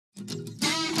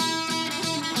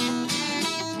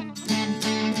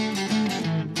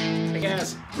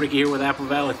Ricky here with Apple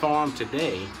Valley Farm.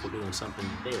 Today we're doing something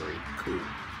very cool.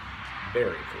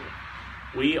 Very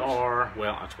cool. We are,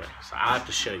 well, I have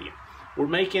to show you. We're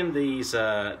making these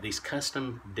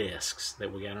custom discs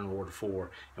that we got an order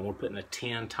for, and we're putting a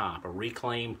tin top, a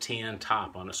reclaimed tin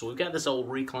top on it. So we've got this old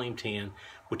reclaimed tin.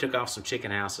 We took off some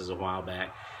chicken houses a while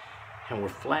back, and we're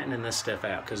flattening this stuff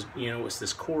out because, you know, it's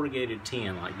this corrugated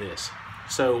tin like this.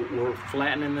 So we're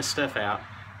flattening this stuff out,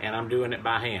 and I'm doing it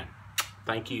by hand.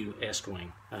 Thank you,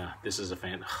 Estwing. This is a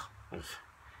fan.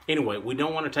 Anyway, we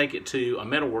don't want to take it to a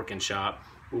metalworking shop.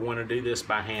 We want to do this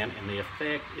by hand, and the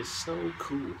effect is so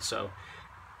cool. So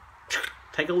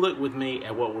take a look with me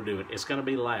at what we're doing. It's going to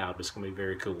be loud, but it's going to be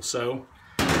very cool. So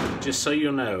just so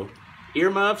you'll know,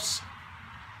 earmuffs.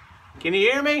 Can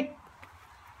you hear me?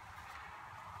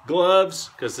 Gloves,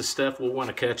 because the stuff will want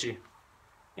to cut you,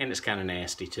 and it's kind of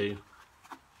nasty too.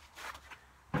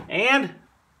 And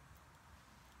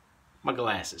my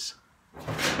glasses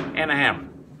and a hammer.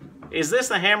 Is this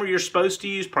the hammer you're supposed to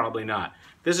use? Probably not.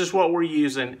 This is what we're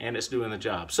using, and it's doing the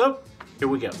job. So here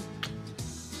we go.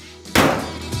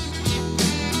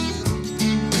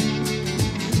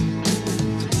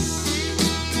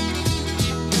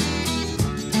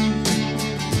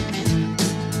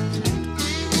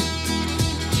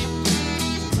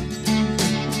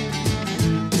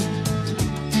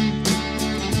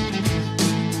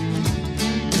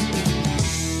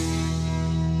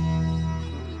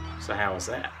 So how is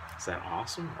that? Is that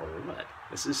awesome or what?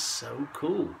 This is so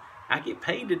cool. I get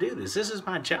paid to do this. This is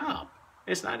my job.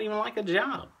 It's not even like a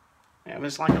job.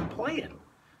 It's like I'm playing.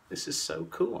 This is so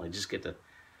cool. I just get to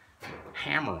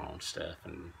hammer on stuff,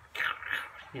 and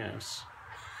you know, it's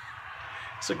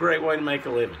a great way to make a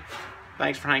living.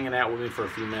 Thanks for hanging out with me for a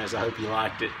few minutes. I hope you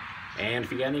liked it. And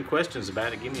if you got any questions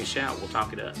about it, give me a shout. We'll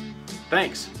talk it up.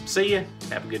 Thanks. See ya.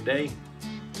 Have a good day.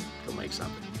 Go make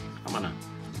something. I'm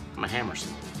gonna hammer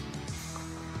some.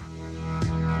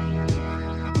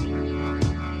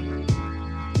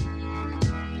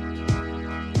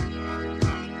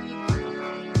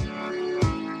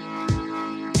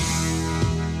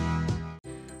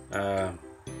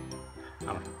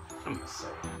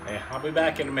 Yeah, I'll be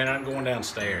back in a minute. I'm going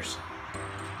downstairs.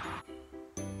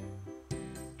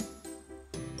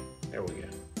 There we go.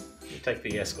 You take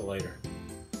the escalator.